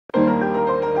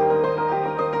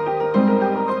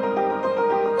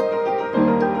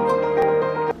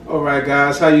Alright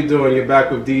guys, how you doing? You're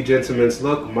back with D Gentleman's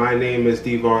Look. My name is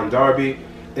Devon Darby,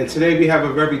 and today we have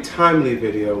a very timely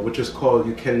video which is called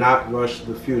You Cannot Rush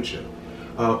the Future.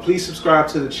 Please subscribe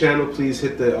to the channel, please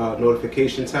hit the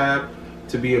notification tab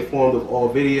to be informed of all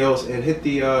videos, and hit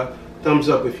the thumbs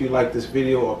up if you like this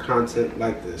video or content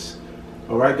like this.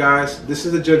 Alright guys, this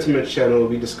is the Gentleman's channel where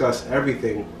we discuss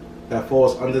everything that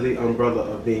falls under the umbrella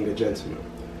of being a gentleman.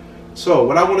 So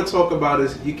what I want to talk about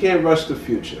is you can't rush the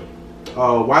future.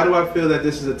 Why do I feel that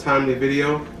this is a timely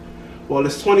video? Well,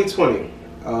 it's 2020.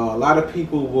 A lot of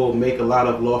people will make a lot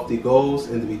of lofty goals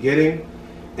in the beginning,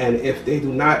 and if they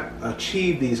do not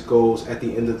achieve these goals at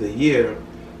the end of the year,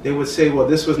 they would say, well,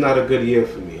 this was not a good year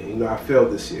for me. You know, I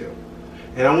failed this year.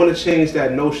 And I want to change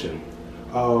that notion.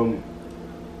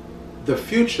 The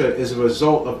future is a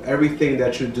result of everything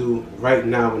that you do right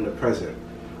now in the present.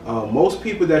 Most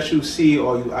people that you see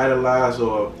or you idolize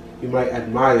or you might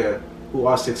admire who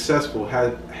are successful,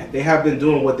 they have been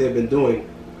doing what they've been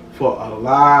doing for a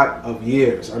lot of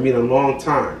years. I mean, a long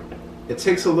time. It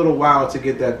takes a little while to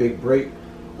get that big break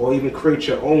or even create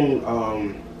your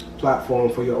own platform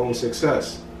for your own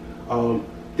success.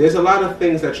 There's a lot of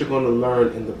things that you're going to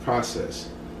learn in the process.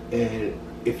 And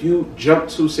if you jump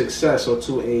to success or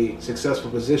to a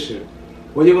successful position,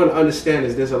 what you're going to understand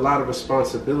is there's a lot of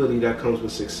responsibility that comes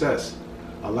with success.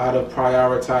 A lot of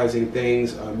prioritizing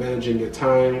things, managing your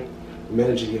time,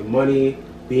 managing your money,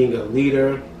 being a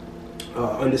leader,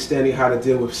 understanding how to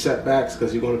deal with setbacks,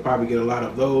 because you're going to probably get a lot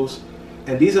of those.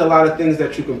 And these are a lot of things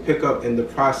that you can pick up in the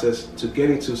process to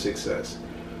getting to success.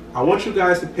 I want you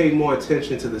guys to pay more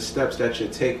attention to the steps that you're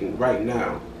taking right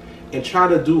now and try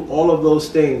to do all of those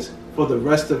things for the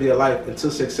rest of your life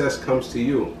until success comes to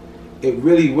you. It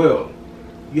really will.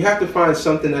 You have to find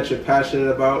something that you're passionate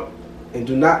about, and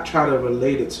do not try to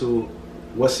relate it to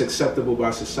what's acceptable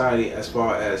by society as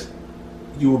far as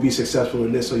you will be successful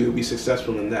in this or you'll be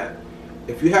successful in that.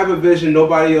 If you have a vision,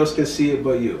 nobody else can see it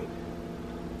but you.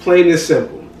 Plain and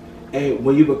simple. And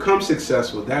when you become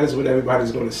successful, that is when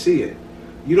everybody's going to see it.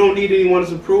 You don't need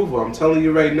anyone's approval. I'm telling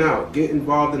you right now, get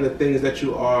involved in the things that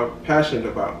you are passionate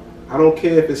about. I don't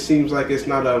care if it seems like it's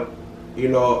not a,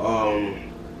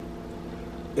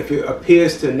 if it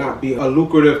appears to not be a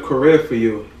lucrative career for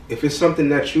you. If it's something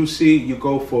that you see, you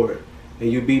go for it and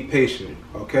you be patient,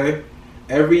 okay?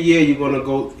 Every year you're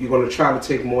gonna try to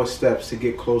take more steps to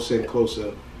get closer and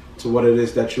closer to what it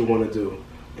is that you want to do.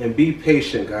 And be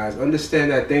patient, guys.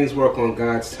 Understand that things work on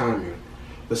God's timing.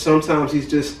 But sometimes He's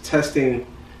just testing,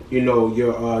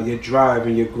 your drive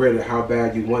and your grit and how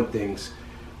bad you want things.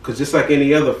 Because just like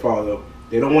any other father,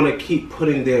 they don't want to keep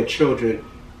putting their children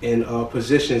in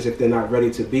positions if they're not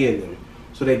ready to be in them.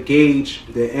 So they gauge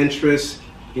their interests,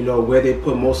 where they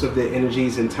put most of their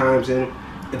energies and times in,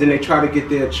 and then they try to get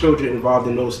their children involved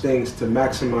in those things to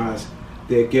maximize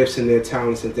their gifts and their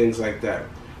talents and things like that.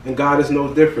 And God is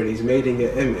no different. He's made in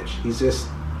your image. He's just,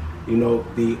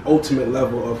 the ultimate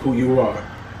level of who you are.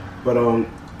 But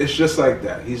it's just like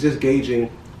that. He's just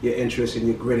gauging your interest and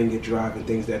your grit and your drive and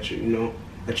things that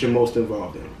that you're most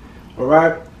involved in. All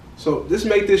right. So just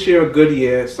make this year a good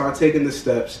year. Start taking the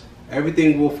steps.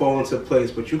 Everything will fall into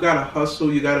place. But you gotta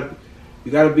hustle. You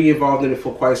gotta be involved in it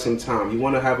for quite some time. You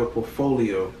want to have a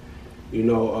portfolio,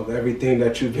 of everything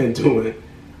that you've been doing,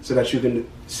 so that you can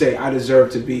say, I deserve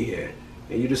to be here.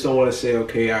 And you just don't want to say,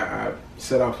 okay, I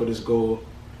set out for this goal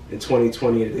in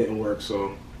 2020 and it didn't work,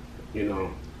 so,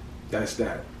 that's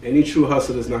that. Any true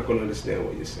hustler is not going to understand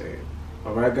what you're saying.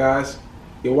 All right, guys?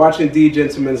 You're watching D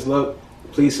Gentleman's Look.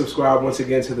 Please subscribe once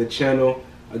again to the channel.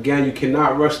 Again, you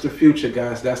cannot rush the future,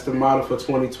 guys. That's the motto for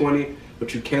 2020,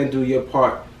 but you can do your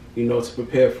part, to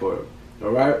prepare for it.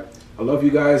 All right? I love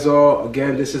you guys all.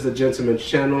 Again, this is the Gentleman's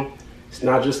channel. It's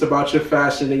not just about your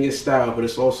fashion and your style, but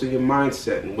it's also your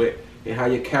mindset and how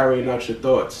you're carrying out your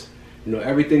thoughts.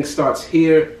 Everything starts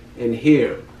here and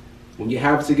here. When you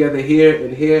have it together here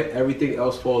and here, everything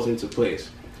else falls into place.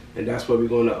 And that's where we're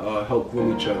going to help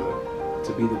groom each other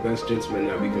to be the best gentlemen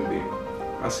that we can be.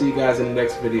 I'll see you guys in the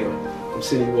next video. I'm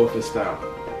sending you off in style.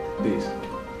 Peace.